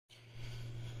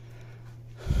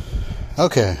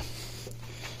Okay,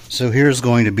 so here's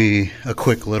going to be a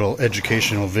quick little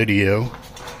educational video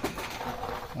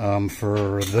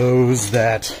for those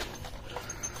that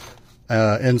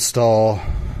install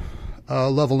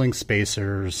leveling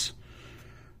spacers.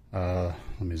 Let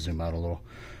me zoom out a little.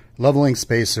 Leveling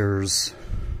spacers,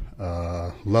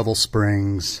 level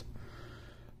springs,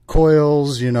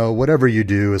 coils, you know, whatever you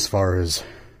do as far as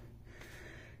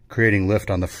creating lift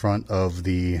on the front of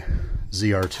the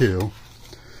ZR2.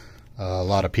 A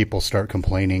lot of people start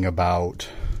complaining about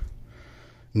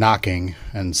knocking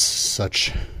and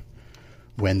such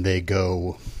when they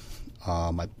go,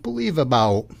 I believe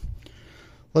about,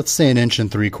 let's say 1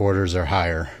 3/4 inches or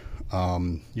higher.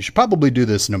 You should probably do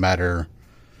this no matter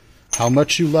how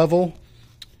much you level,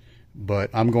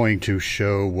 but I'm going to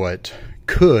show what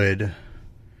could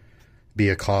be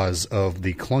a cause of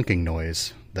the clunking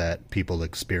noise that people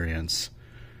experience.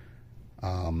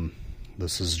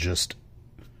 This is just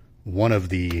one of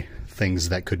the things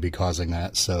that could be causing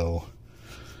that, so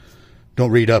don't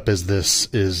read up as this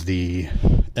is the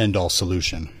end-all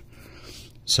solution.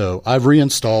 So I've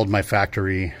reinstalled my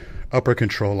factory upper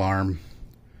control arm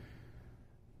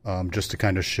just to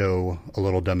kind of show a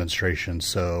little demonstration.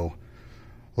 So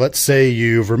let's say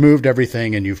you've removed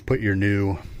everything and you've put your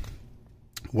new,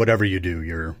 whatever you do,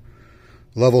 your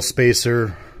level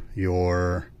spacer,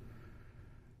 your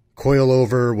coil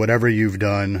over, whatever you've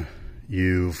done,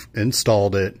 you've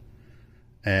installed it,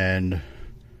 and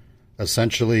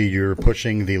essentially you're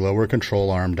pushing the lower control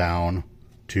arm down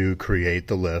to create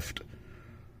the lift.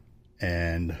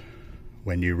 And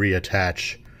when you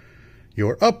reattach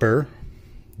your upper,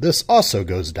 this also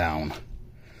goes down.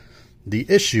 The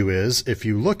issue is, if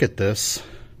you look at this,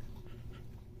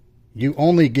 you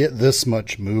only get this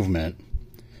much movement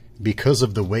because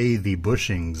of the way the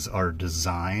bushings are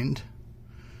designed.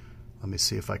 Let me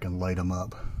see if I can light them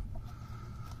up.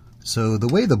 So the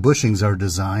way the bushings are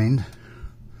designed,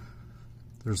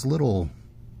 there's little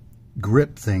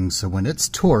grip things, so when it's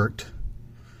torqued,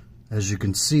 as you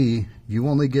can see, you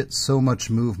only get so much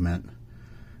movement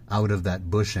out of that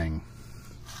bushing.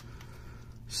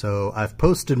 So I've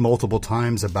posted multiple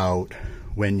times about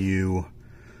when you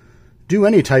do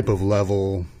any type of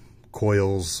level,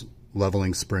 coils,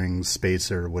 leveling springs,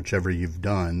 spacer, whichever you've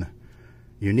done,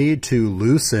 you need to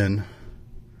loosen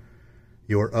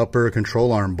your upper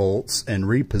control arm bolts and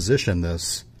reposition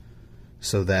this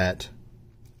so that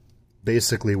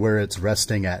basically where it's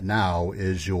resting at now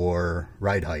is your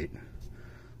ride height.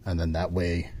 And then that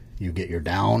way you get your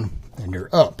down and your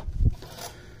up.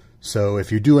 So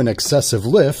if you do an excessive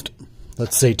lift,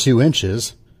 let's say 2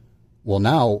 inches, well,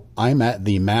 now I'm at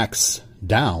the max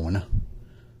down.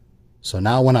 So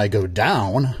now when I go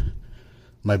down,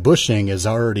 my bushing is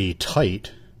already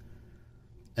tight,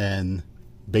 and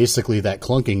basically that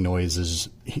clunking noise is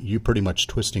you pretty much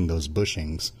twisting those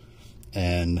bushings,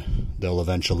 and they'll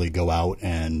eventually go out,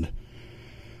 and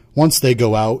once they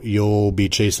go out, you'll be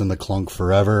chasing the clunk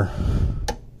forever,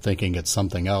 thinking it's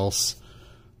something else,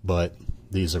 but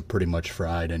these are pretty much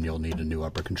fried and you'll need a new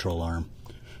upper control arm.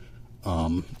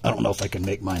 I don't know if I can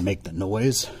make mine make the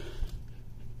noise,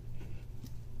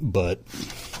 but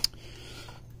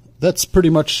that's pretty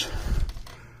much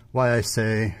why I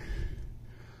say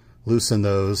loosen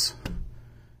those,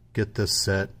 get this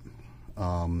set.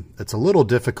 It's a little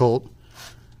difficult.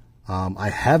 I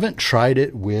haven't tried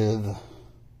it with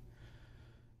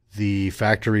the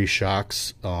factory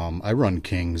shocks. I run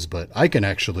Kings, but I can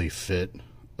actually fit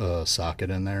a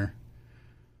socket in there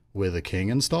with a King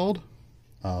installed.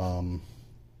 I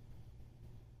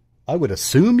would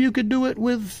assume you could do it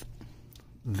with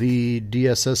the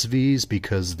DSSVs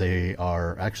because they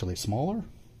are actually smaller,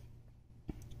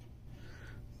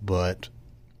 but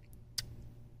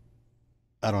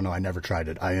I don't know. I never tried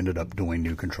it. I ended up doing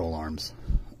new control arms.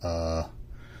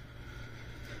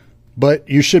 But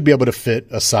you should be able to fit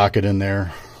a socket in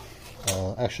there.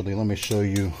 Actually, let me show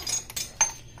you.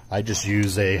 I just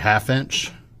use a 1/2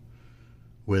 inch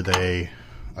with a,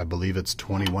 I believe it's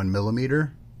 21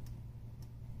 millimeter.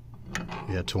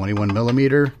 Yeah, 21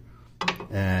 millimeter.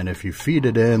 And if you feed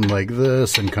it in like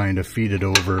this and kind of feed it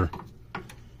over,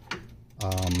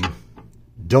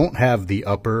 don't have the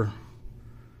upper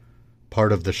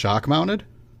part of the shock mounted,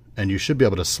 and you should be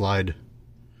able to slide.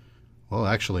 Well,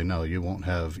 actually, no, you won't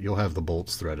have. You'll have the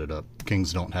bolts threaded up.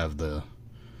 Kings don't have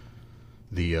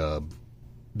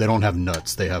they don't have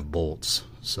nuts. They have bolts.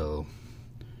 So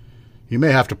you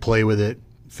may have to play with it,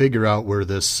 figure out where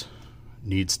this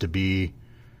needs to be,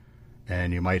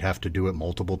 and you might have to do it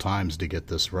multiple times to get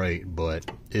this right.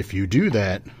 But if you do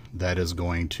that, that is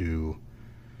going to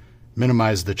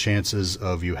minimize the chances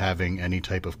of you having any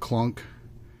type of clunk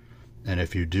And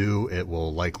if you do, it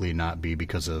will likely not be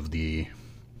because of the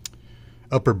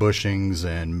upper bushings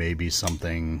and maybe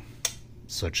something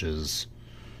such as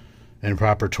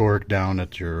improper torque down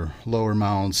at your lower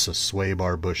mounts, a sway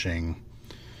bar bushing,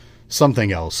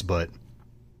 something else. But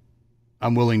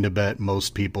I'm willing to bet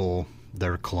most people,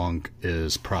 their clunk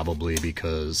is probably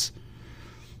because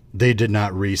they did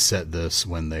not reset this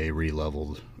when they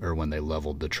re-leveled, or when they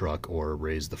leveled the truck or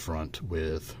raised the front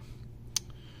with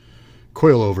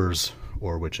coilovers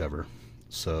or whichever.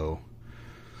 So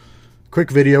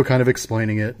quick video kind of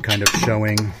explaining it, kind of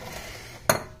showing,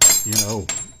 you know,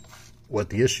 what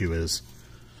the issue is.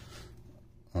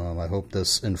 I hope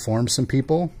this informs some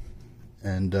people,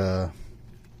 and if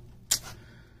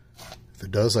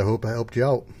it does, I hope I helped you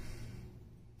out.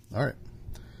 All right.